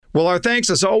Well, our thanks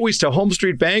as always to Home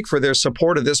Street Bank for their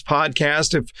support of this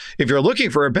podcast. If you're looking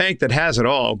for a bank that has it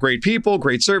all, great people,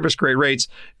 great service, great rates,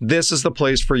 this is the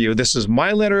place for you. This is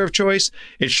my lender of choice.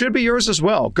 It should be yours as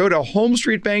well. Go to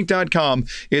homestreetbank.com.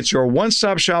 It's your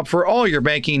one-stop shop for all your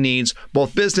banking needs,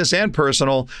 both business and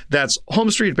personal. That's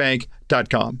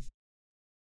homestreetbank.com.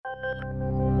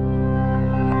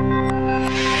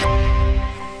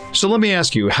 So let me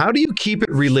ask you, how do you keep it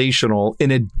relational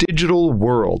in a digital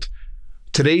world?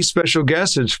 Today's special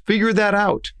guest has figured that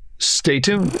out. Stay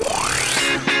tuned.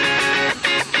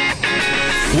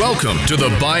 Welcome to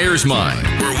The Buyer's Mind,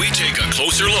 where we take a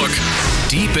closer look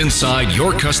deep inside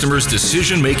your customer's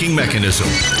decision-making mechanism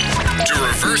to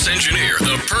reverse engineer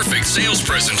the perfect sales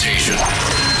presentation.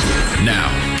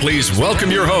 Now, please welcome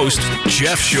your host,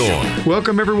 Jeff Shore.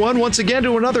 Welcome, everyone, once again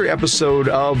to another episode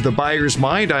of The Buyer's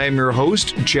Mind. I am your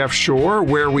host, Jeff Shore,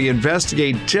 where we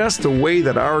investigate just the way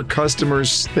that our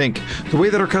customers think, the way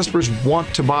that our customers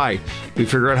want to buy. We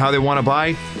figure out how they want to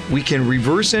buy. We can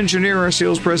reverse engineer our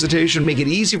sales presentation, make it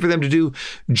easy for them to do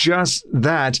just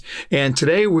that. And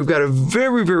today we've got a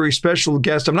very, very special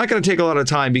guest. I'm not going to take a lot of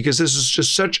time because this is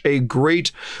just such a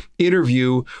great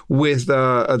interview with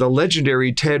the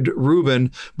legendary Ted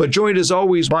Rubin, but joined as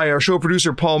always by our show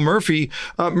producer, Paul Murphy.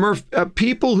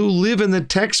 People who live in the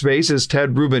tech space, as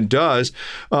Ted Rubin does,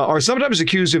 are sometimes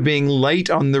accused of being light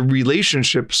on the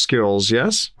relationship skills,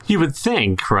 yes? You would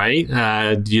think, right?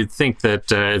 You'd think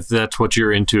that if that's what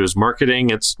you're into is marketing.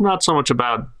 It's not so much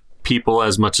about people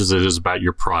as much as it is about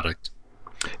your product.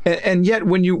 And yet,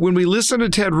 when we listen to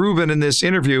Ted Rubin in this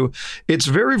interview, it's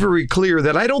very, very clear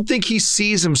that I don't think he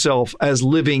sees himself as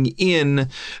living in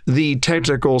the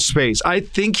technical space. I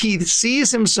think he sees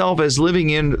himself as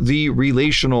living in the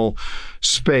relational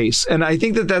space. And I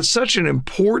think that that's such an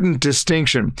important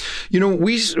distinction. You know,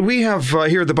 we have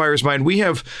here at the Buyer's Mind, we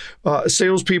have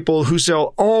salespeople who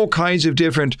sell all kinds of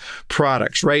different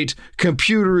products, right?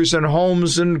 Computers and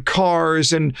homes and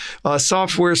cars and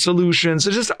software solutions,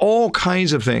 and just all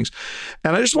kinds of things.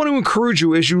 And I just want to encourage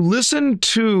you, as you listen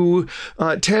to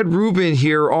Ted Rubin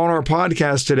here on our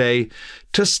podcast today,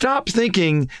 to stop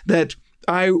thinking that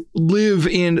I live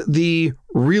in the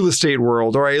real estate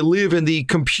world, or I live in the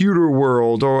computer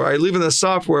world, or I live in the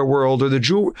software world, or the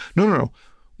jewelry. No.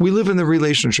 We live in the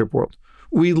relationship world.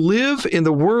 We live in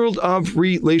the world of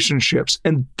relationships,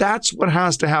 and that's what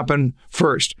has to happen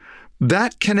first.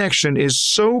 That connection is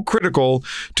so critical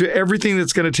to everything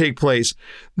that's going to take place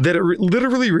that it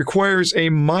literally requires a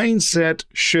mindset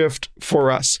shift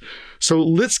for us. So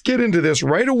let's get into this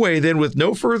right away then, with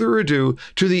no further ado,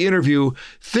 to the interview,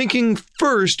 thinking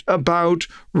first about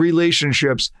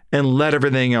relationships and let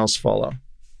everything else follow.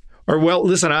 Or, well,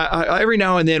 listen, I every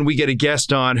now and then we get a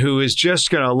guest on who is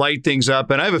just going to light things up.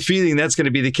 And I have a feeling that's going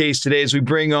to be the case today as we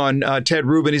bring on Ted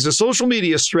Rubin. He's a social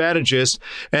media strategist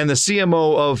and the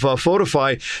CMO of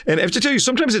Photify. And I have to tell you,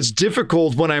 sometimes it's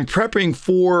difficult when I'm prepping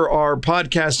for our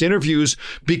podcast interviews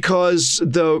because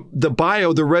the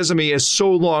bio, the resume is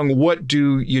so long. What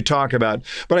do you talk about?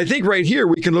 But I think right here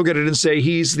we can look at it and say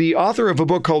he's the author of a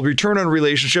book called Return on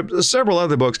Relationship, several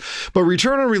other books. But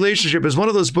Return on Relationship is one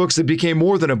of those books that became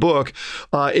more than a book.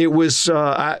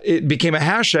 It became a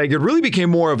hashtag. It really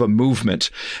became more of a movement.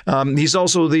 He's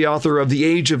also the author of The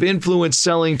Age of Influence,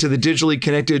 Selling to the Digitally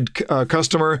Connected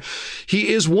Customer.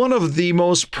 He is one of the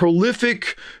most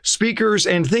prolific speakers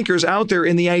and thinkers out there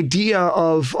in the idea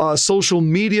of social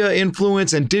media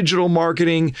influence and digital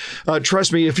marketing.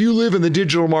 Trust me, if you live in the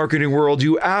digital marketing world,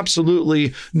 you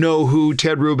absolutely know who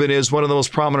Ted Rubin is, one of the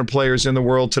most prominent players in the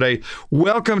world today.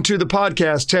 Welcome to the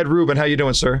podcast, Ted Rubin. How you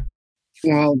doing, sir?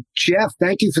 Well, Jeff,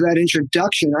 thank you for that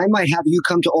introduction. I might have you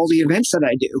come to all the events that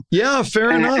I do. Yeah,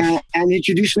 fair enough. And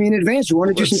introduce me in advance. You want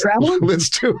to do some traveling? Let's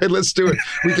do it.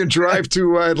 We can drive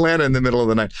to Atlanta in the middle of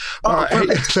the night. Hey,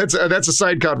 that's a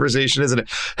side conversation, isn't it?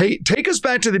 Hey, take us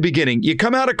back to the beginning. You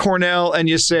come out of Cornell and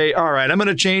you say, all right, I'm going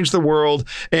to change the world.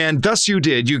 And thus you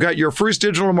did. You got your first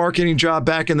digital marketing job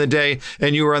back in the day,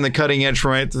 and you were on the cutting edge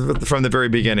right from the very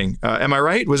beginning. Am I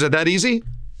right? Was it that easy?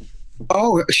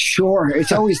 Oh, sure.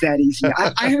 It's always that easy.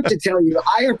 I have to tell you,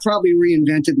 I have probably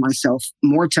reinvented myself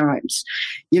more times,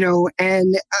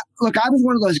 and look, I was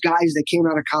one of those guys that came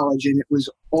out of college and it was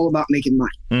all about making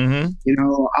money. Mm-hmm.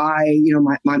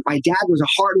 My dad was a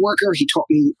hard worker. He taught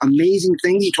me amazing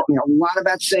things. He taught me a lot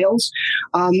about sales.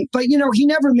 But he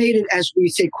never made it, as we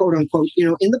say, quote unquote,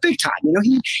 in the big time.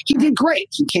 He did great.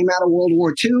 He came out of World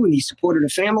War II and he supported a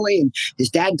family, and his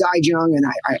dad died young, and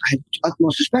I had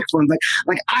utmost respect for him. But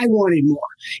I wanted more.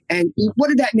 And what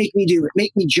did that make me do? It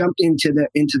made me jump into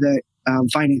the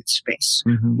finance space,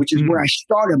 which is where I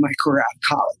started my career out of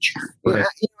college. Right.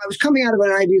 I was coming out of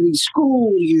an Ivy League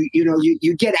school.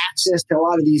 You get access to a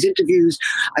lot of these interviews.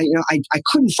 I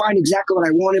couldn't find exactly what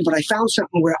I wanted, but I found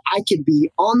something where I could be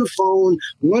on the phone,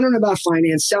 learning about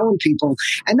finance, selling people,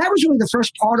 and that was really the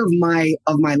first part of my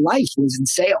life was in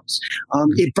sales.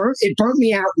 It burnt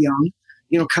me out young.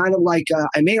 Kind of like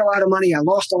I made a lot of money. I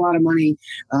lost a lot of money.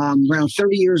 Around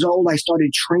 30 years old, I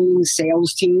started training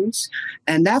sales teams.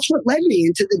 And that's what led me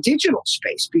into the digital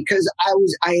space because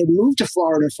I had moved to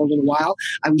Florida for a little while.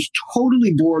 I was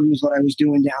totally bored with what I was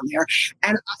doing down there.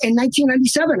 And in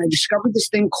 1997, I discovered this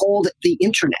thing called the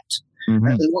internet,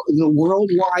 the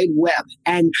World Wide Web.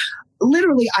 And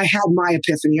literally, I had my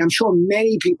epiphany. I'm sure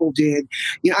many people did.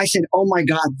 I said, oh my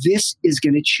God, this is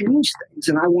going to change things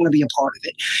and I want to be a part of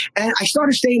it. And I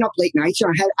started staying up late nights.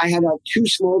 I had two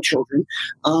small children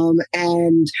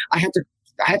and I had to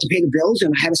pay the bills,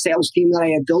 and I had a sales team that I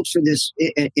had built for this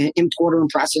importer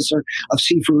and processor of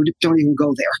seafood. Don't even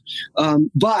go there.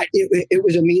 But it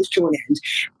was a means to an end.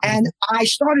 And I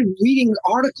started reading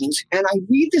articles, and I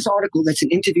read this article that's an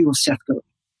interview of Seth Godin.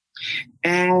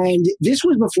 And this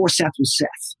was before Seth was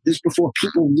Seth. This was before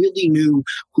people really knew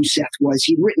who Seth was.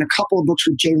 He'd written a couple of books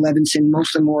with Jay Levinson,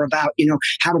 most of them were about,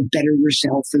 how to better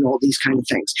yourself and all these kind of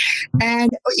things.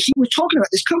 And he was talking about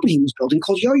this company he was building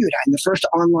called Yoyodyne, the first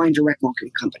online direct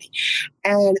marketing company.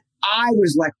 And I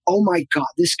was like, oh my God,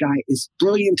 this guy is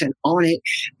brilliant and on it.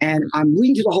 And I'm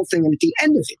reading through the whole thing. And at the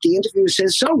end of it, the interviewer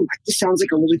says, so this sounds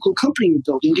like a really cool company you're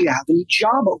building. Do you have any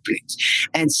job openings?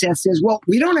 And Seth says, well,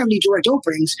 we don't have any direct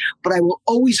openings, but I will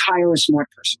always hire a smart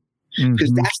person.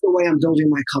 Because that's the way I'm building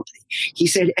my company. He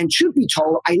said, and truth be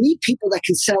told, I need people that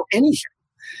can sell anything.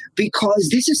 Because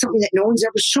this is something that no one's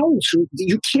ever sold. So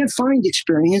you can't find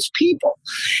experienced people.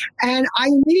 And I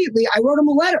wrote him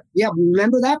a letter. Yeah,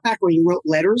 remember that back when you wrote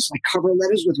letters, like cover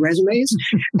letters with resumes?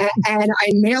 and I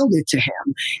mailed it to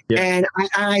him. Yeah.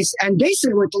 And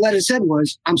basically what the letter said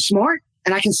was, I'm smart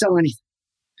and I can sell anything.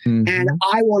 And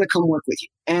I want to come work with you.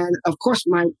 And of course,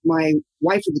 my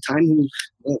wife at the time, who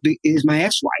is my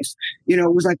ex-wife,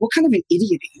 was like, what kind of an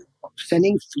idiot are you?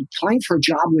 Applying for a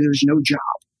job where there's no job.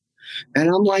 And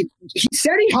I'm like, he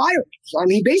said he hired me. I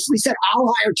mean, he basically said,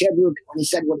 I'll hire Ted Rubin when he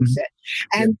said what he said.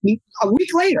 And a week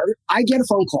later, I get a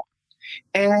phone call.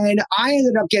 And I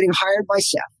ended up getting hired by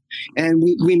Seth. And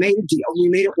we made a deal. We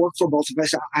made it work for both of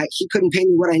us. He couldn't pay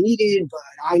me what I needed, but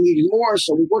I needed more.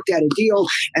 So we worked out a deal.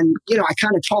 And, I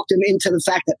kind of talked him into the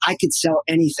fact that I could sell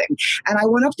anything. And I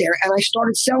went up there and I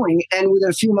started selling. And within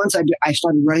a few months, I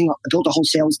started I built a whole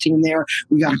sales team there.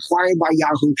 We got acquired by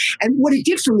Yahoo. And what it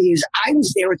did for me is I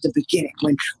was there at the beginning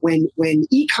when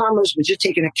e-commerce was just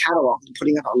taking a catalog and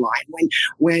putting it online.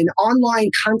 When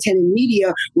online content and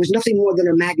media was nothing more than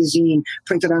a magazine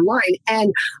printed online.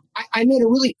 And I made a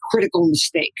really critical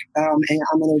mistake, and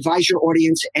I'm going to advise your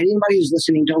audience. Anybody who's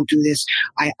listening, don't do this.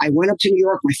 I went up to New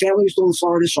York. My family was still in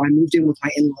Florida, so I moved in with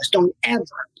my in-laws. Don't ever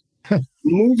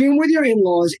move in with your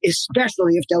in-laws,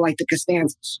 especially if they're like the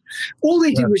Costanzas. All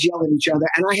they did was yell at each other,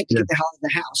 and I had to get the hell out of the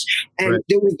house. And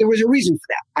there was a reason for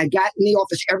that. I got in the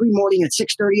office every morning at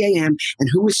 6:30 a.m., and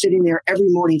who was sitting there every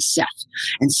morning? Seth.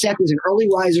 And Seth is an early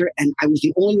riser, and I was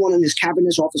the only one in this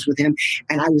cabinet's office with him.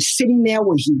 And I was sitting there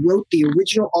when he wrote the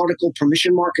original article,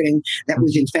 Permission Marketing, that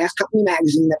was in Fast Company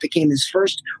magazine, that became his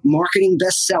first marketing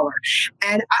bestseller.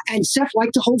 And Seth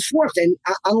liked to hold forth. And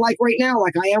unlike right now,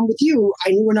 like I am with you,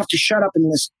 I knew enough to shut up and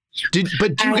listen.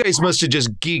 But you guys must have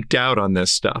just geeked out on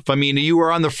this stuff. I mean, you were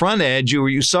on the front edge.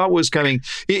 You saw it was coming.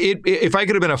 If I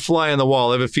could have been a fly on the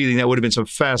wall, I have a feeling that would have been some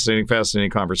fascinating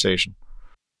conversation.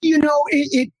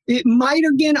 It might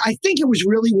have been. I think it was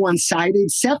really one-sided.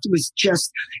 Seth was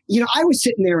just, I was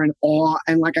sitting there in awe.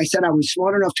 And like I said, I was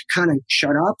smart enough to kind of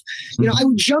shut up. I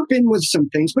would jump in with some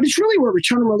things, but it's really where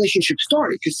return on relationship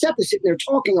started, because Seth is sitting there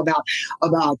talking about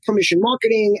permission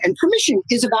marketing, and permission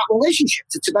is about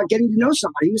relationships. It's about getting to know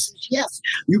somebody. He says, yes,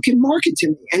 you can market to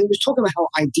me. And he was talking about how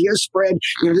ideas spread.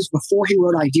 This is before he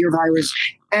wrote Idea Virus.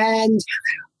 And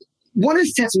one of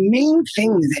Seth's main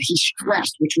things that he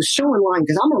stressed, which was so in line,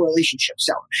 because I'm a relationship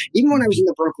seller. Even when I was in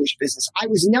the brokerage business, I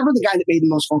was never the guy that made the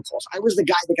most phone calls. I was the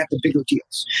guy that got the bigger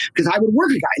deals, because I would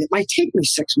work a guy and it might take me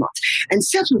 6 months. And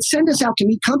Seth would send us out to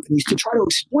meet companies to try to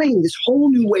explain this whole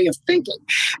new way of thinking.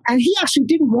 And he actually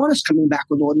didn't want us coming back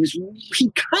with orders.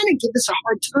 He'd kind of give us a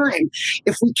hard time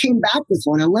if we came back with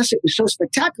one, unless it was so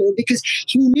spectacular, because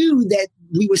he knew that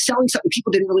we were selling something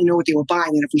people didn't really know what they were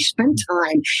buying. And if we spent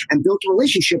time and built a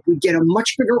relationship, we'd get a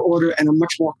much bigger order and a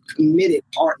much more committed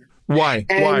partner. Why?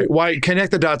 Why?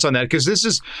 Connect the dots on that. Because this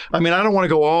is, I don't want to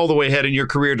go all the way ahead in your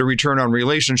career to return on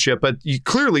relationship, but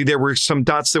clearly there were some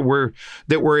dots that were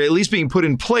at least being put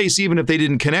in place, even if they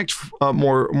didn't connect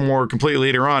more completely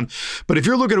later on. But if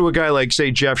you're looking at a guy like,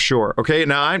 say, Jeff Shore, okay,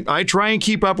 now I try and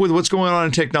keep up with what's going on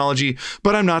in technology,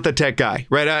 but I'm not the tech guy,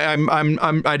 right?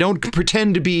 I don't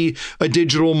pretend to be a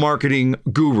digital marketing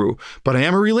guru, but I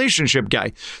am a relationship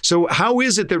guy. So how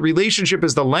is it that relationship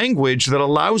is the language that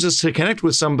allows us to connect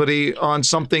with somebody on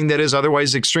something that is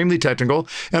otherwise extremely technical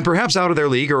and perhaps out of their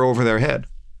league or over their head?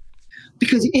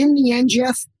 Because in the end,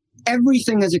 Jeff,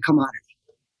 everything is a commodity.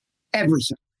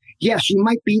 Everything. Yes, you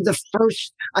might be the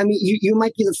first. You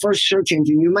might be the first search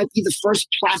engine. You might be the first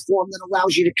platform that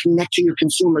allows you to connect to your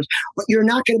consumers, but you're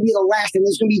not going to be the last, and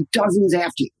there's going to be dozens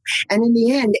after you. And in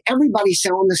the end, everybody's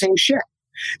selling the same shit.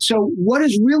 So what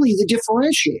is really the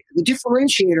differentiator? The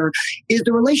differentiator is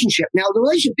the relationship. Now, the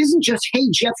relationship isn't just,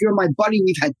 hey, Jeff, you're my buddy,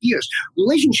 we've had beers. The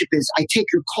relationship is, I take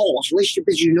your calls. The relationship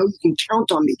is, you can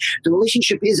count on me. The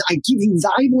relationship is, I give you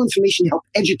valuable information to help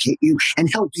educate you and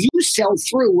help you sell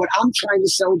through what I'm trying to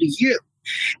sell to you.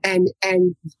 And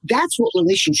that's what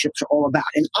relationships are all about.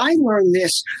 And I learned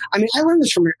this. I learned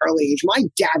this from an early age. My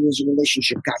dad was a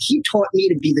relationship guy. He taught me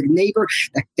to be the neighbor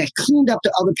that cleaned up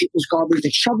the other people's garbage,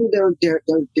 that shoveled their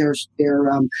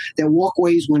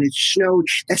walkways when it snowed,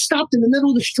 that stopped in the middle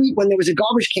of the street when there was a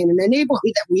garbage can in their neighborhood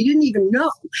that we didn't even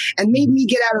know, and made me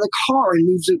get out of the car and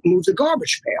move the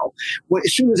garbage pail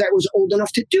as soon as I was old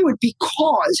enough to do it,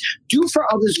 because do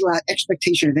for others without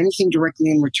expectation of anything directly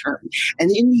in return.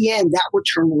 And in the end, that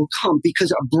return will come,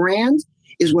 because a brand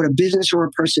is what a business or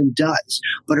a person does,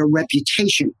 but a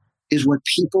reputation is what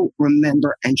people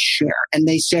remember and share. And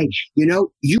they say,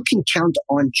 you can count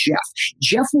on Jeff.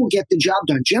 Jeff will get the job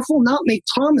done. Jeff will not make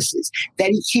promises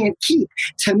that he can't keep.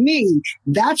 To me,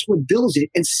 that's what builds it.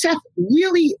 And Seth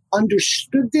really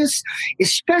understood this,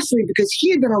 especially because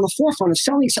he had been on the forefront of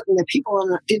selling something that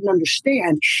people didn't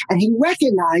understand. And he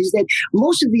recognized that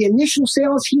most of the initial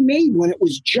sales he made when it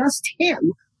was just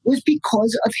him was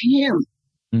because of him.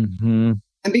 Mm-hmm.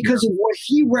 And because of what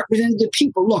he represented to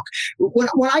people. Look,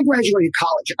 when I graduated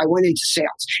college, I went into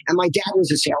sales, and my dad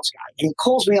was a sales guy. And he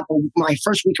calls me up my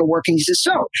first week of work, and he says,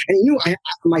 and he knew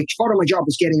my part of my job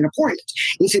was getting an appointment.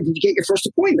 And he said, did you get your first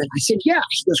appointment? I said, yeah.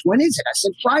 He goes, when is it? I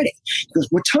said, Friday. He goes,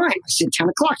 what time? I said, 10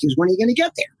 o'clock. He goes, when are you going to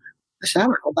get there? I said, I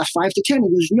don't know, about 5 to 10. He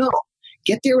goes, no,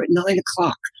 get there at 9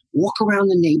 o'clock. Walk around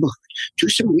the neighborhood, do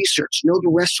some research, know the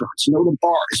restaurants, know the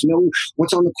bars, know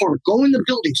what's on the corner. Go in the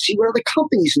building, see what other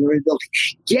companies in the building.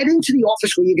 Get into the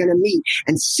office where you're going to meet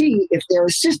and see if their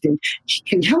assistant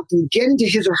can help you get into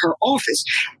his or her office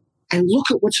and look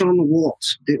at what's on the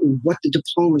walls, what the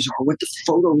diplomas are, what the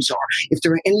photos are, if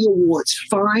there are any awards.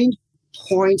 Find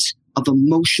points of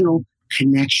emotional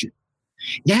connection.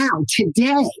 Now,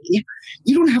 today,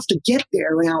 you don't have to get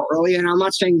there an hour early, and I'm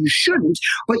not saying you shouldn't,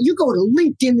 but you go to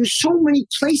LinkedIn, there's so many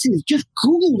places, just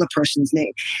Google the person's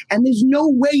name. And there's no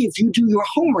way, if you do your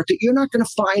homework, that you're not going to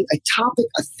find a topic,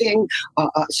 a thing,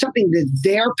 something that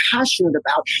they're passionate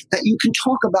about that you can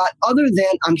talk about other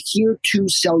than, I'm here to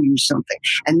sell you something.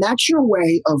 And that's your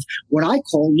way of what I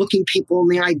call looking people in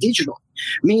the eye digitally.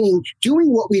 Meaning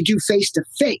doing what we do face to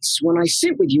face. When I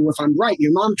sit with you, if I'm right,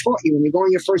 your mom taught you when you go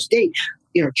on your first date,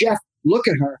 Jeff, look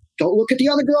at her. Don't look at the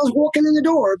other girls walking in the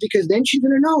door, because then she's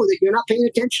going to know that you're not paying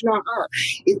attention on her.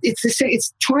 It's the same.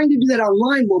 It's trying to do that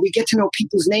online where we get to know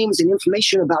people's names and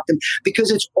information about them,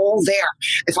 because it's all there.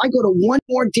 If I go to one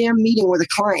more damn meeting with a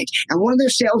client and one of their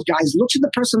sales guys looks at the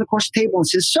person across the table and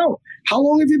says, so how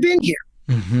long have you been here?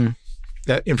 Mm-hmm.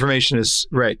 That information is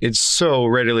right. It's so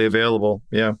readily available.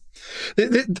 Yeah.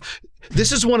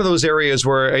 This is one of those areas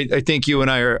where I think you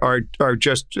and I are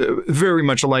just very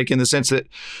much alike, in the sense that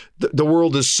the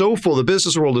world is so full, the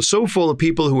business world is so full of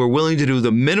people who are willing to do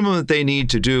the minimum that they need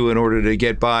to do in order to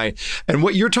get by. And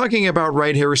what you're talking about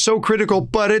right here is so critical,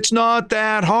 but it's not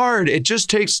that hard. It just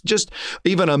takes just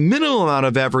even a minimal amount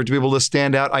of effort to be able to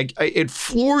stand out. It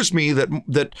floors me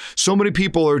that so many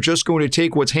people are just going to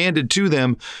take what's handed to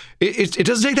them. It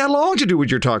doesn't take that long to do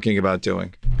what you're talking about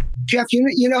doing. Jeff,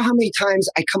 you know how many times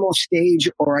I come off stage,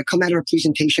 or I come out of a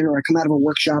presentation, or I come out of a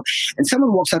workshop, and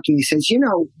someone walks up to me and says,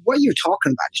 what you're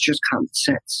talking about is just common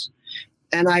sense.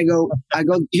 And I go,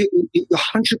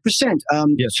 100%.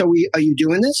 Yes. So are you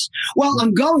doing this? Well,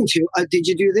 I'm going to. Did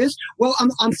you do this? Well,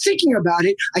 I'm thinking about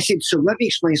it. I said, so let me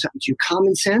explain something to you.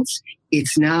 Common sense,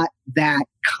 it's not that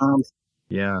common.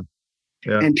 Yeah.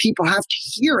 And people have to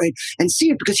hear it and see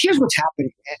it, because here's what's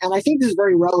happening. And I think this is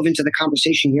very relevant to the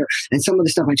conversation here. And some of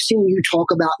the stuff I've seen you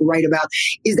talk about and write about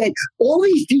is that all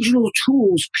these digital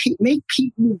tools make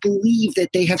people believe that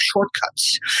they have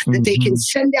shortcuts, that they can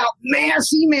send out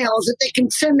mass emails, that they can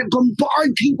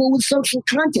bombard people with social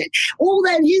content. All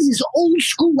that is old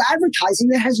school advertising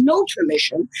that has no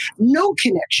permission, no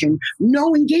connection,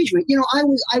 no engagement. You know, I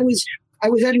was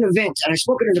at an event, and I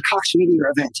spoke at a Cox Media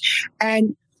event,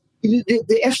 and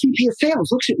the SVP of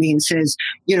sales looks at me and says,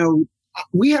 you know,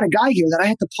 we had a guy here that I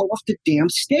had to pull off the damn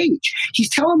stage. He's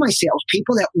telling my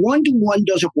salespeople that one-to-one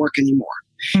doesn't work anymore.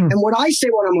 And what I say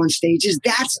when I'm on stage is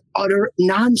that's utter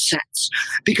nonsense.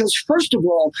 Because first of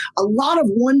all, a lot of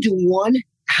one-to-one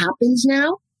happens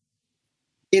now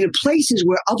in places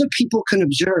where other people can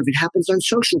observe. It happens on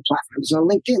social platforms, on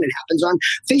LinkedIn, it happens on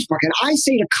Facebook. And I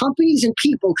say to companies and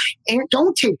people, and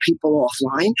don't take people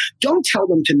offline. Don't tell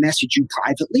them to message you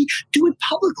privately. Do it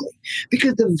publicly.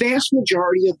 Because the vast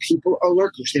majority of people are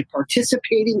lurkers. They're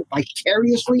participating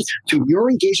vicariously through your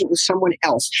engagement with someone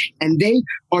else. And they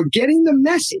are getting the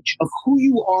message of who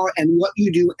you are and what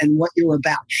you do and what you're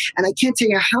about. And I can't tell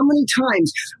you how many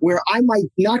times where I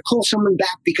might not call someone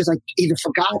back because I either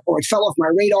forgot or it fell off my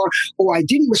radar, or I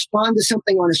didn't respond to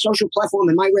something on a social platform,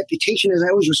 and my reputation is I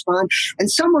always respond, and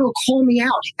someone will call me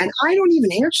out and I don't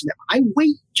even answer them. I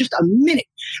wait just a minute,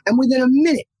 and within a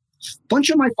minute, a bunch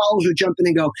of my followers will jump in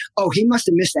and go, oh, he must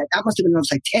have missed that. That must have been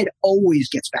enough. Like, Ted always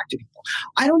gets back to people.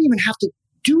 I don't even have to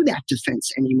do that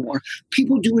defense anymore.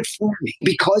 People do it for me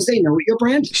because they know what your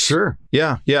brand is. Sure.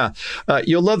 Yeah.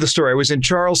 You'll love the story. I was in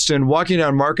Charleston, walking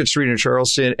down Market Street in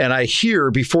Charleston, and I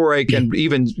hear, before I can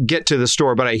even get to the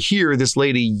store, but I hear this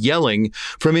lady yelling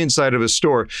from inside of a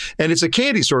store. And it's a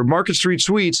candy store, Market Street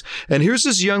Sweets. And here's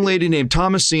this young lady named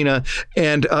Thomasina,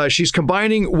 and she's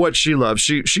combining what she loves.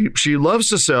 She loves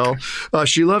to sell,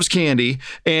 she loves candy,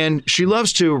 and she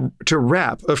loves to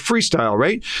rap, a freestyle,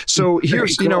 right? So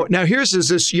here's, cool. Now here's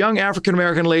this young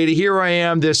African-American lady. Here I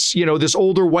am, this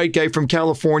older white guy from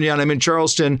California, and I'm in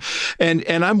Charleston,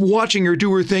 and I'm watching her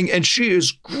do her thing, and she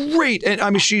is great. And I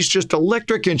mean, she's just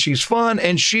electric, and she's fun,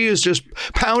 and she is just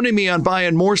pounding me on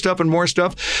buying more stuff and more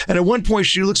stuff. And at one point,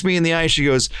 she looks me in the eye, and she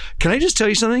goes, "Can I just tell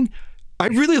you something? I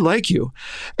really like you."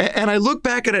 And I look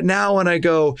back at it now and I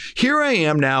go, here I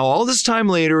am now, all this time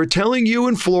later, telling you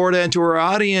in Florida and to our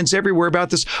audience everywhere about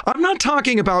this. I'm not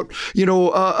talking about,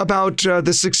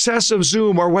 the success of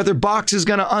Zoom or whether Box is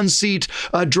going to unseat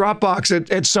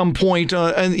Dropbox at some point.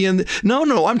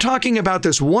 No, I'm talking about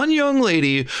this one young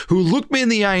lady who looked me in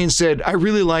the eye and said, I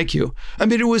really like you. I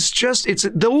mean,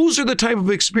 those are the type of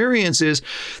experiences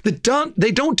that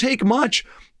they don't take much.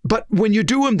 But when you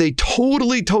do them, they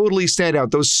totally stand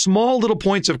out. Those small little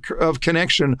points of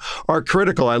connection are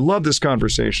critical. I love this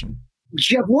conversation.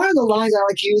 Jeff, one of the lines I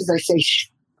like to use, I say,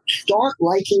 start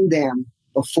liking them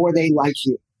before they like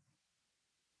you.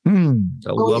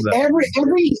 I love that.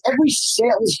 Every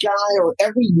sales guy or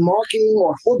every marketing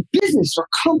or business or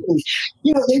company,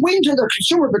 they wait until their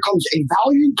consumer becomes a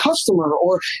valued customer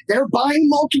or they're buying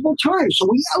multiple times. So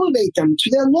we elevate them to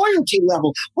their loyalty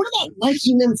level. What about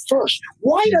liking them first?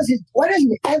 Why doesn't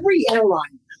every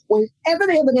airline, whenever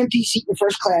they have an empty seat in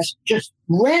first class, just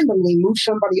randomly move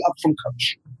somebody up from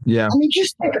coach? Yeah. I mean,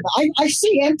 just think about it. I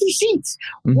see empty seats.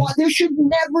 Mm-hmm. Well, there should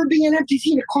never be an empty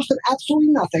seat. It costs them absolutely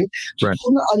nothing to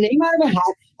pull a name out of a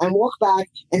hat and walk back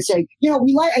and say,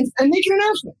 we like, and make an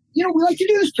announcement. We like to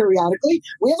do this periodically.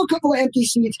 We have a couple of empty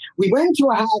seats. We went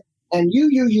into a hat and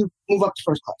you move up to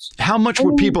first class. How much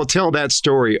would people tell that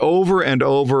story over and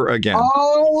over again?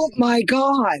 Oh my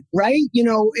God. Right.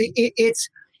 It's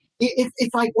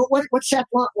like, what's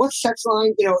Seth's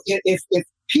line? If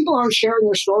people aren't sharing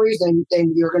their stories,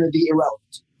 then you're going to be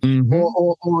irrelevant.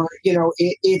 Mm-hmm.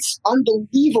 It's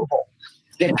unbelievable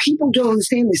that people don't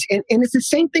understand this. And it's the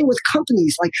same thing with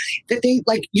companies that they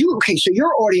like you. Okay. So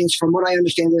your audience, from what I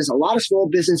understand, there's a lot of small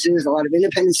businesses, a lot of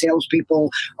independent salespeople,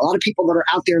 a lot of people that are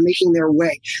out there making their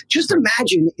way. Just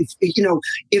imagine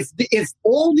if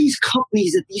all these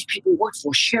companies that these people work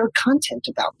for shared content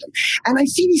about them. And I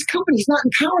see these companies not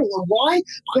empowering them. Why?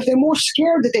 Because they're more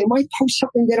scared that they might post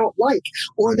something they don't like,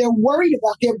 or they're worried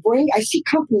about their brand. I see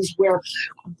companies where,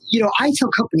 I tell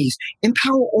companies,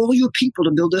 empower all your people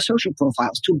to build their social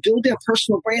profiles, to build their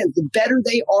personal brands. The better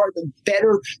they are, the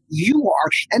better you are.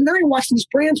 And then I watch these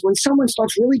brands when someone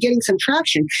starts really getting some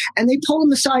traction and they pull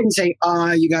them aside and say,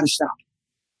 you got to stop.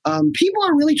 People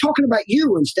are really talking about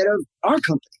you instead of our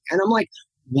company. And I'm like,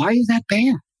 why is that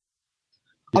bad?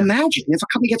 Imagine if a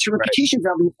company gets a reputation for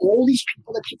having all these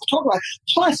people that people talk about,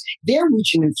 plus their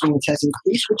reach and influence has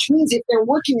increased, which means if they're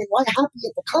working and happy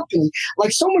at the company,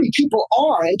 like so many people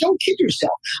are, and don't kid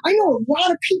yourself, I know a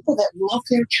lot of people that love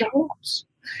their jobs.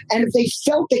 And if they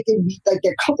felt that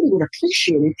their company would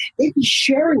appreciate it, they'd be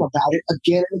sharing about it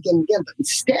again and again and again. But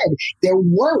instead, they're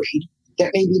worried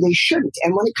that maybe they shouldn't.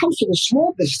 And when it comes to the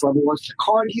small business level, whether it's the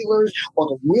car dealers or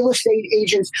the real estate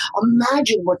agents,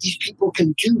 imagine what these people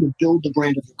can do to build the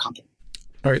brand of the company.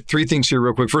 All right, three things here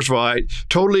real quick. First of all, I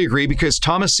totally agree because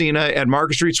Thomasina at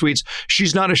Market Street Suites,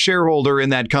 she's not a shareholder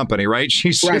in that company, right?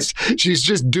 She's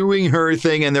just doing her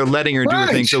thing and they're letting her do her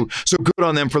thing. So good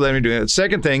on them for letting her do that.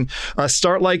 Second thing,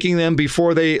 start liking them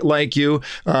before they like you.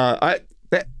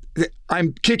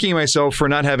 I'm kicking myself for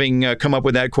not having come up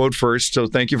with that quote first. So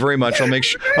thank you very much. I'll make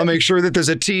sure that there's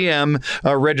a TM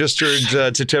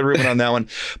registered to Ted Rubin on that one.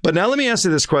 But now let me ask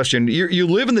you this question. You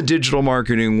live in the digital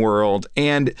marketing world.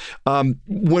 And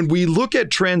when we look at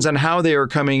trends on how they are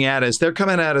coming at us, they're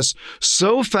coming at us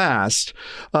so fast.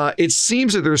 It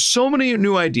seems that there's so many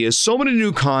new ideas, so many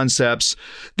new concepts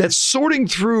that sorting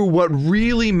through what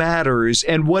really matters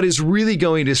and what is really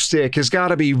going to stick has got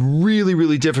to be really,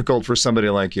 really difficult for somebody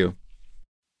like you.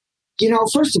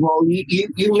 First of all,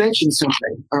 you mentioned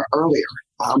something earlier,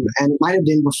 and it might have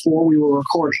been before we were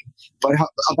recording, but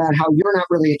about how you're not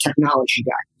really a technology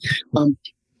guy.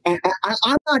 And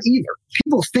I'm not either.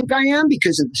 People think I am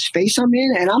because of the space I'm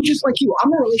in, and I'm just like you.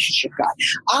 I'm a relationship guy.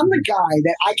 I'm the guy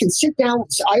that I can sit down.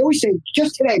 I always say,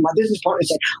 just today, my business partner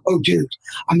said, "Oh, dude,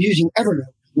 I'm using Evernote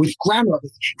with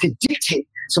Grammarly to dictate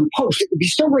some posts. It would be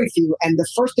so great for you." And the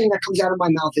first thing that comes out of my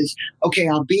mouth is, "Okay,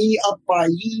 I'll be up by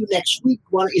you next week.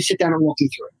 Why don't you sit down and walk me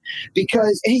through it?"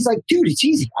 And he's like, "Dude, it's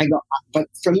easy." I go, "But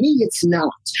for me, it's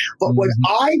not." But what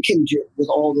I can do with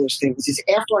all those things is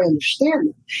after I understand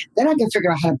them, then I can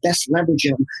figure out how to best leverage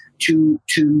them to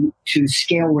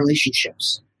scale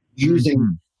relationships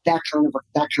using that kind of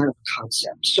a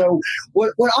concept. So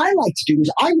what I like to do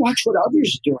is I watch what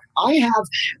others are doing.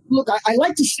 I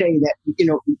like to say that,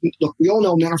 look, we all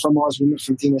know men are from Mars, women are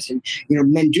from Venus, and,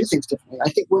 men do things differently. I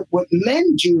think what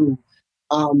men do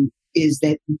is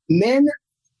that men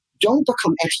don't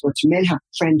become experts. Men have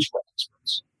friends who are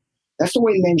experts. That's the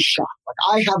way men shop. Like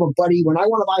I have a buddy, when I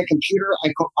want to buy a computer,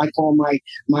 I call my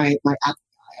Apple.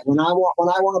 When I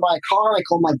want to buy a car, I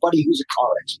call my buddy who's a car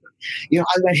expert.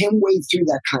 I let him wade through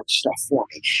that kind of stuff for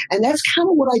me. And that's kind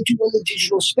of what I do in the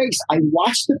digital space. I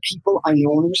watch the people I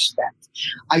know and respect.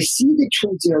 I see the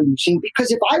tools they're using,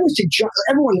 because if I was to jump,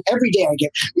 every day I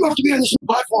get, "You have to be on this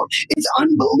platform. It's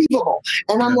unbelievable."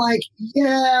 And I'm like,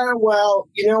 yeah, well,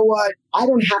 you know what? I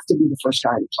don't have to be the first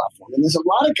guy on the platform. And there's a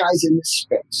lot of guys in this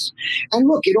space. And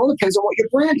look, it all depends on what your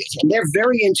brand is. And they're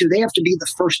they have to be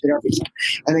the first at everything.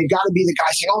 And they've got to be the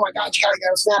guy saying, "Oh my God, you got to get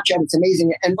on Snapchat. It's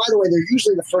amazing." And by the way, they're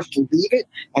usually the first to leave it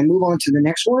and move on to the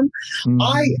next one.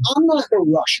 I'm not in a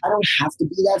rush. I don't have to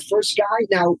be that first guy.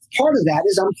 Now, part of that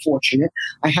is I'm fortunate.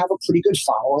 I have a pretty good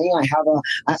following. I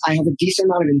have a decent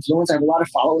amount of influence. I have a lot of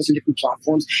followers in different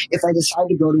platforms. If I decide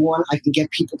to go to one, I can get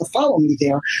people to follow me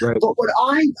there. Right. But what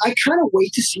I kind of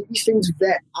wait to see these things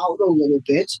vet out a little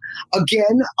bit.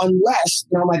 Again, unless,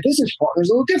 my business partner is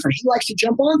a little different. He likes to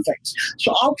jump on things.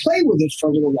 So I'll play with it for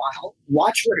a little while,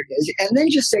 watch what it is, and then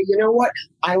just say, "You know what?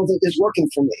 I don't think this is working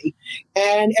for me."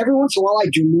 And every once in a while, I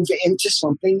do move it into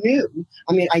something new.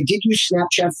 I did use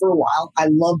Snapchat for a while. I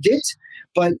loved it.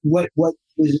 But what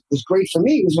was great for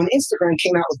me was when Instagram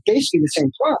came out with basically the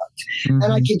same product.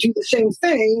 And I could do the same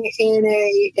thing in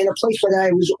a place where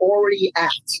I was already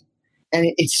at. And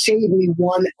it saved me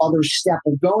one other step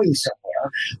of going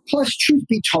somewhere. Plus, truth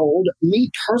be told, me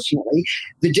personally,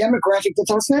 the demographic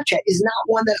that's on Snapchat is not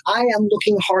one that I am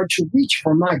looking hard to reach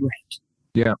for my brand.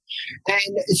 Yeah.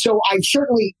 And so I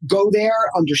certainly go there,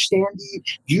 understand it,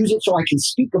 use it so I can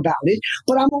speak about it.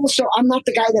 But I'm not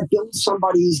the guy that builds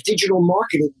somebody's digital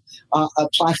marketing a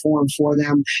platform for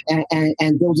them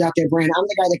and builds out their brand. I'm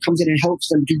the guy that comes in and helps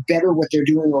them do better what they're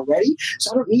doing already.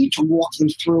 So I don't need to walk them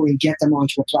through and get them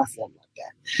onto a platform like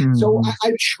that. So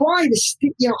I try to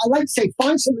stick, I like to say,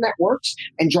 find something that works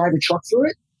and drive a truck through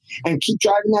it and keep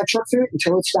driving that truck through it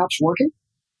until it stops working.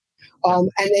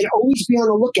 And then always be on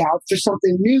the lookout for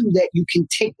something new that you can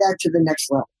take that to the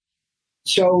next level.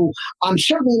 So I'm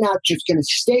certainly not just going to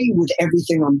stay with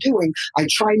everything I'm doing. I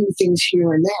try new things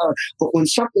here and there, but when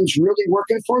something's really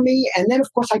working for me, and then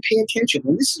of course I pay attention.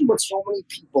 And this is what so many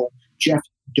people, Jeff,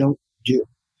 don't do.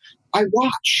 I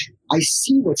watch. I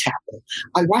see what's happening.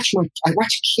 I watch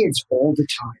kids all the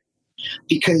time,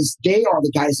 because they are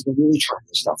the guys that are really trying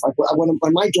this stuff. Like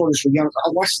when my daughters were younger, I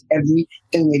watched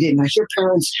everything they did. And I hear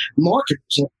parents,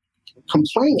 marketers,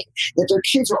 complaining that their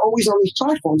kids are always on these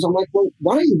platforms. I'm like, well,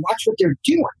 why don't you watch what they're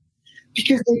doing?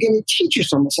 Because they're going to teach you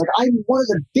so much. One of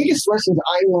the biggest lessons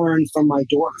I learned from my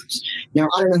daughters. Now,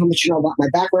 I don't know how much you know about my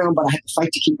background, but I had to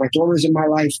fight to keep my daughters in my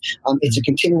life. It's a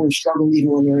continuing struggle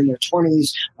even when they're in their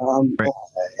 20s.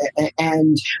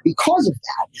 And because of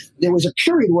that, there was a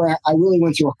period where I really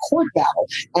went through a court battle,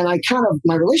 and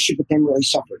my relationship with them really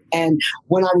suffered. And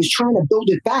when I was trying to build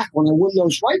it back, when I won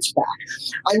those rights back,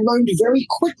 I learned very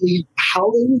quickly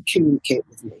how they would communicate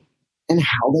with me and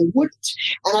how they wouldn't.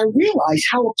 And I realized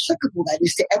how applicable that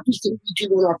is to everything we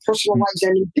do in our personal lives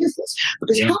and in business.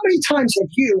 Because how many times have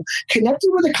you connected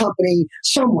with a company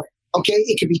somewhere? Okay,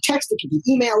 it could be text, it could be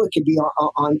email, it could be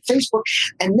on Facebook,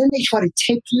 and then they try to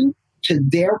take you to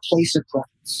their place of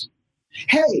preference.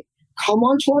 Hey, come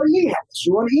on to our email list.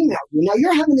 You want to email you. Now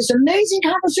you're having this amazing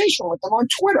conversation with them on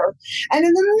Twitter, and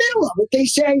in the middle of it, they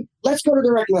say, let's go to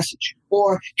direct message.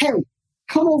 Or, hey,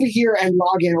 come over here and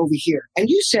log in over here. And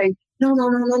you say,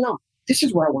 no. This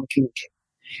is where I want to communicate.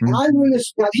 And I learned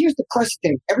this. Now, here's the classic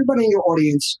thing. Everybody in your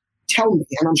audience, tell me,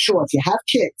 and I'm sure if you have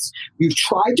kids, you've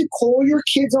tried to call your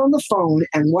kids on the phone,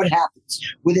 and what happens?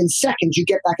 Within seconds, you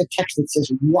get back a text that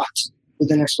says, what?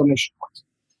 With an exclamation point.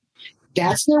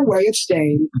 That's their way of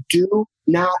saying, do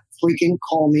not freaking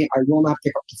call me. I will not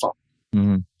pick up the phone.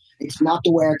 Mm-hmm. It's not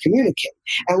the way I communicate.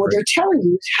 And what they're telling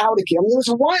you is how to communicate. There was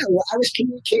a while where I was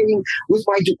communicating with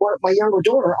my younger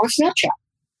daughter on Snapchat,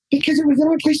 because it was the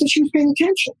only place that she was paying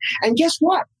attention. And guess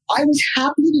what? I was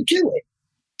happy to do it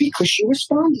because she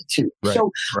responded to me. So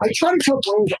I try to tell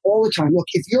clients all the time, look,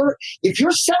 if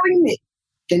you're selling me,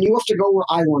 then you have to go where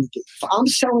I want to be. If I'm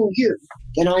selling you,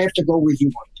 then I have to go where you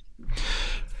want to be.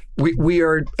 We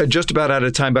are just about out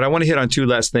of time, but I want to hit on two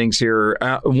last things here.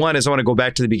 One is I want to go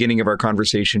back to the beginning of our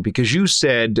conversation, because you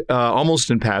said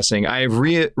almost in passing, I have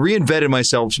reinvented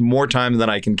myself more time than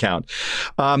I can count.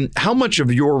 How much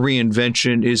of your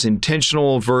reinvention is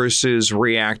intentional versus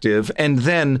reactive? And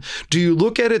then do you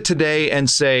look at it today and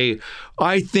say,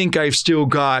 I think I've still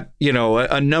got,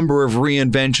 a number of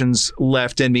reinventions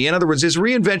left in me? In other words, is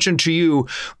reinvention to you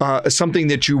something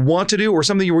that you want to do, or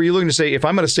something where you're looking to say, if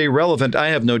I'm going to stay relevant, I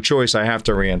have no choice, I have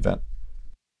to reinvent?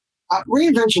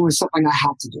 Reinvention was something I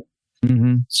had to do.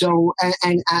 Mm-hmm. So,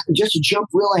 and just to jump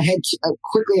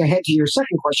quickly ahead to your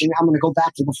second question, I'm going to go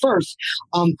back to the first.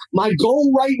 My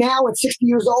goal right now at 60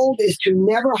 years old is to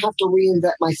never have to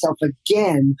reinvent myself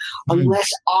again unless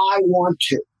I want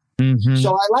to. Mm-hmm.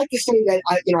 So I like to say that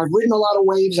I've ridden a lot of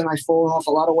waves and I've fallen off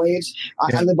a lot of waves.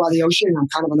 I live by the ocean and I'm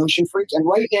kind of an ocean freak. And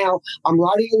right now I'm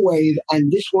riding a wave,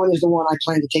 and this one is the one I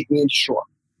plan to take me into shore.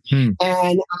 And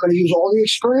I'm going to use all the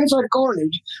experience I've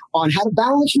garnered on how to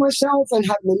balance myself and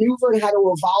how to maneuver and how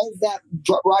to evolve that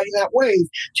riding that wave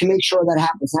to make sure that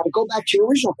happens. Now, to go back to your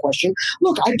original question,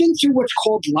 look, I've been through what's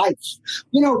called life.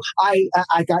 I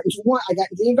got into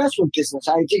the investment business.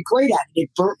 I did great at it. It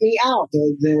burnt me out.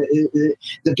 The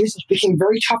business became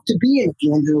very tough to be in at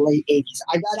the end of the late 80s.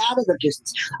 I got out of the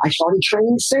business. I started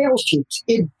training sales teams.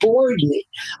 It bored me.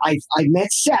 I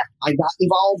met Seth. I got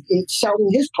involved in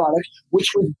selling his product, which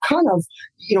was kind of,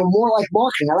 more like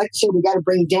marketing. I like to say we got to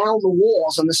bring down the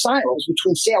walls and the silos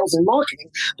between sales and marketing,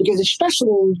 because especially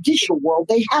in the digital world,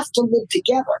 they have to live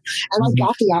together. And I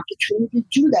got the opportunity to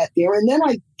do that there. And then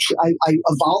I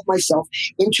evolved myself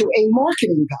into a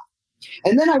marketing guy.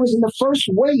 And then I was in the first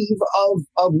wave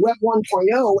of Web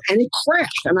 1.0, and it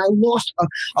crashed, and I lost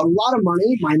a lot of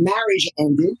money. My marriage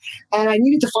ended, and I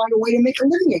needed to find a way to make a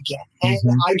living again.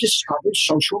 And I discovered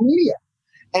social media.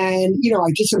 And,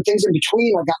 I did some things in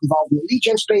between. I got involved in the lead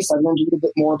gen space. I learned a little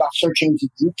bit more about search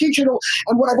engines and digital.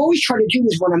 And what I've always tried to do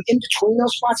is, when I'm in between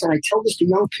those spots, and I tell this to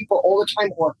young people all the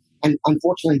time, and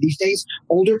unfortunately these days,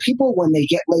 older people, when they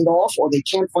get laid off or they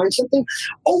can't find something,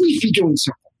 always be doing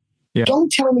something. Yeah.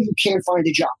 Don't tell me you can't find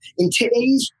a job. In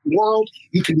today's world,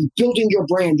 you can be building your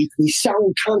brand. You can be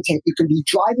selling content. You can be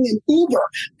driving an Uber,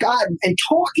 and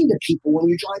talking to people when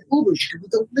you drive Ubers. You can be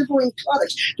delivering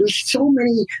products. There's so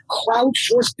many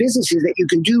crowdsourced businesses that you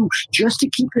can do just to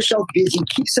keep yourself busy,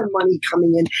 keep some money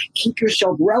coming in, keep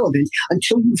yourself relevant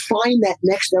until you find that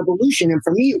next evolution. And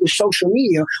for me, it was social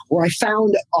media, where I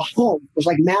found a home. It was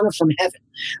like manna from heaven.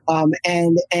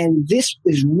 And this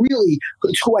is really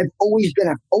who I've always been.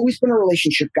 I've always been a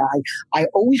relationship guy. I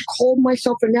always called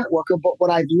myself a networker, but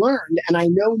what I've learned, and I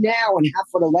know now and have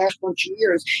for the last bunch of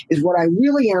years, is what I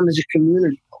really am is a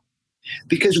community builder.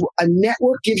 Because a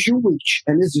network gives you reach,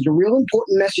 and this is a real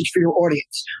important message for your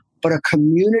audience, but a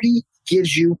community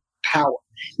gives you power.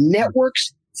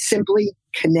 Networks simply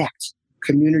connect.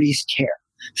 Communities care.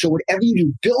 So whatever you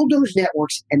do, build those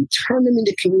networks and turn them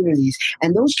into communities.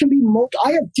 And those can be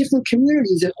I have different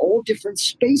communities in all different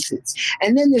spaces.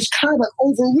 And then there's kind of an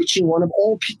overreaching one of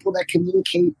all people that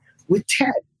communicate with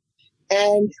Ted.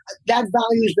 And that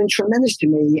value has been tremendous to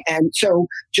me. And so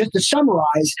just to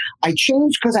summarize, I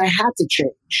changed because I had to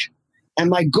change. And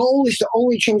my goal is to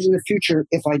only change in the future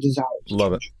if I desire to.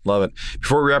 Love it. Love it.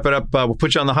 Before we wrap it up, we'll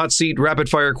put you on the hot seat. Rapid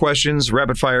fire questions,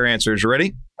 rapid fire answers. You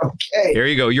ready? Okay. Here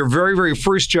you go. Your very, very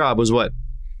first job was what?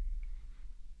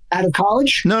 Out of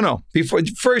college? No. Before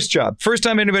first job. First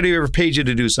time anybody ever paid you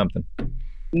to do something.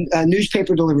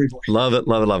 Newspaper delivery boy. Love it.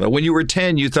 Love it. Love it. When you were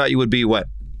 10, you thought you would be what?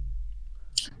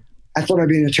 I thought I'd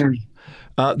be an attorney.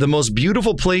 The most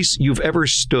beautiful place you've ever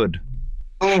stood?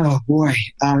 Oh, boy.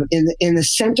 In the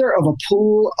center of a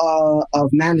pool of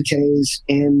manatees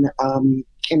in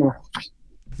Cayman Islands.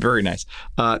 Very nice.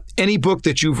 Any book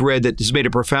that you've read that has made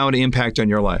a profound impact on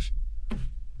your life?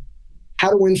 How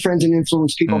to Win Friends and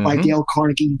Influence People by Dale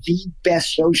Carnegie, the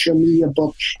best social media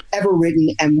book ever written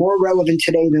and more relevant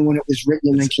today than when it was written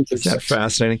in 1936. That's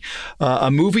fascinating.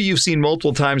 A movie you've seen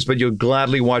multiple times, but you'll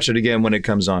gladly watch it again when it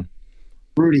comes on.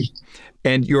 Rudy.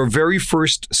 And your very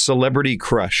first celebrity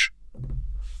crush?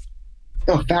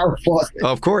 Oh, Farrah Fawcett.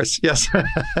 Of course, yes.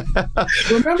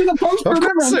 Remember the poster?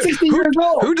 Remember, I'm 60 years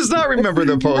old. Who does not remember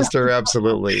the poster?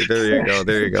 Absolutely. There you go.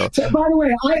 There you go. So, by the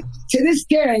way, to this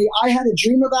day, I had a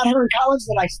dream about her in college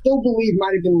that I still believe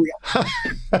might have been real.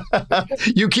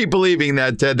 You keep believing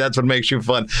that, Ted. That's what makes you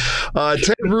fun.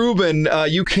 Ted Rubin,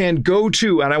 you can go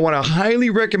to, and I want to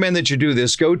highly recommend that you do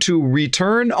this, go to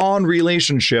Return on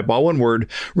Relationship, all one word,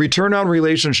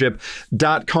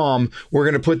 returnonrelationship.com. We're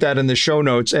going to put that in the show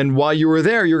notes. And while you were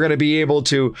there, you're going to be able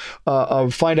to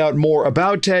find out more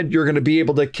about Ted. You're going to be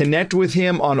able to connect with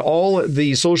him on all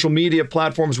the social media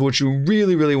platforms, which you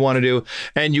really, really want to do.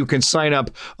 And you can sign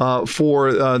up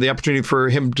for the opportunity for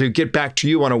him to get back to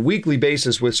you on a weekly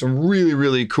basis with some really,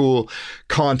 really cool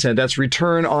content. That's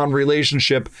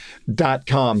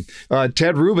returnonrelationship.com.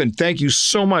 Ted Rubin, thank you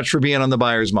so much for being on The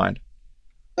Buyer's Mind.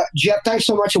 Jeff, thanks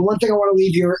so much. And one thing I want to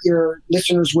leave your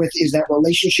listeners with is that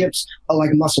relationships are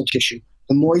like muscle tissue.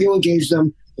 The more you engage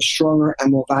them, the stronger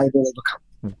and more valuable they become.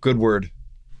 Good word.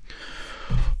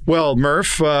 Well,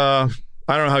 Murph, I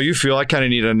don't know how you feel. I kind of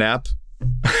need a nap.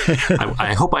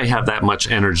 I hope I have that much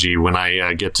energy when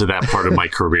I get to that part of my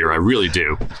career. I really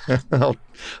do. I'll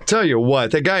tell you what,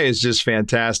 the guy is just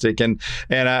fantastic. And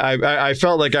I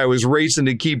felt like I was racing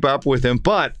to keep up with him,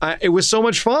 but it was so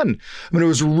much fun. I mean, it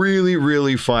was really,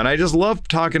 really fun. I just love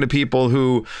talking to people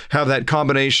who have that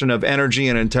combination of energy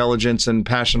and intelligence and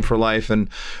passion for life. And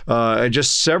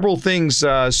just several things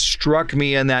struck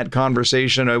me in that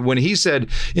conversation. When he said,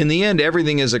 in the end,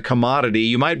 everything is a commodity.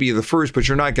 You might be the first, but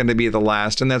you're not going to be the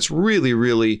last. And that's really,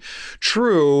 really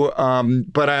true.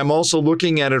 But I'm also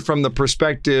looking at it from the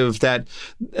perspective that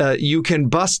you can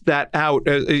bust that out.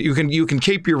 You can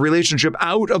keep your relationship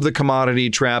out of the commodity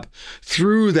trap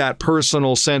through that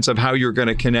personal sense of how you're going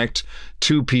to connect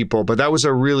to people. But that was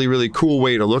a really, really cool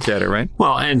way to look at it, right?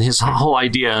 Well, and his whole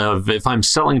idea of, if I'm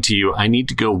selling to you, I need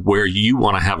to go where you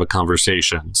want to have a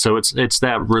conversation. So it's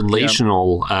that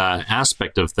relational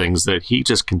aspect of things that he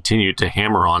just continued to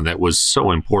hammer on that was so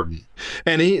important.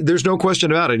 And there's no question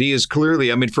about it. He is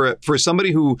clearly, I mean, for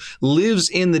somebody who lives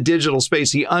in the digital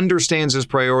space, he understands his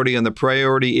priority, and the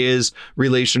priority is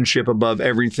relationship above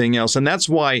everything else. And that's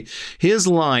why his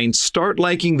line, start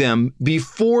liking them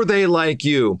before they like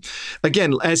you.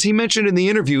 Again, as he mentioned in the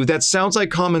interview, that sounds like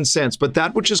common sense, but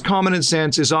that which is common in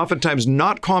sense is oftentimes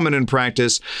not common in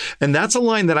practice. And that's a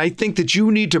line that I think that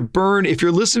you need to burn. If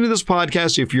you're listening to this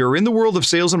podcast, if you're in the world of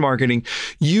sales and marketing,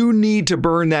 you need to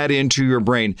burn that into your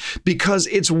brain. Because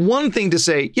it's one thing to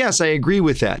say, yes, I agree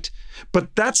with that,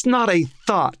 but that's not a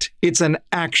thought. It's an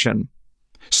action.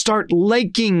 Start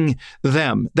liking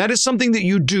them. That is something that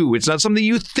you do. It's not something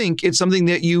you think. It's something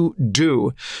that you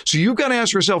do. So you've got to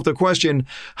ask yourself the question,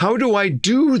 how do I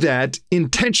do that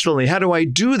intentionally? How do I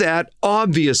do that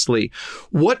obviously?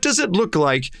 What does it look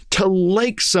like to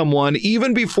like someone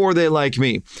even before they like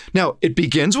me? Now, it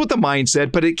begins with the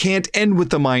mindset, but it can't end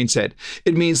with the mindset.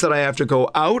 It means that I have to go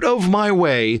out of my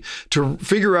way to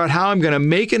figure out how I'm going to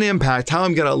make an impact, how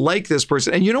I'm going to like this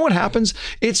person. And you know what happens?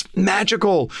 It's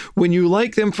magical. When you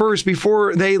like them first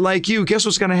before they like you, guess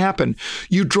what's going to happen?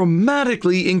 You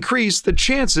dramatically increase the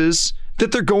chances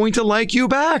that they're going to like you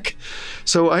back.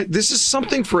 So this is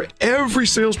something for every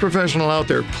sales professional out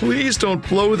there. Please don't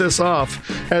blow this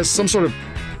off as some sort of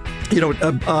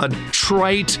a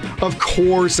trite, of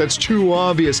course, that's too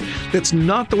obvious. That's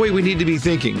not the way we need to be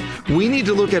thinking. We need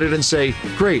to look at it and say,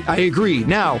 great, I agree.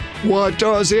 Now, what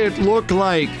does it look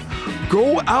like?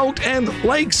 Go out and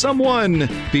like someone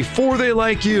before they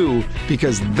like you,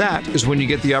 because that is when you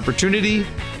get the opportunity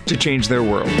to change their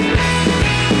world.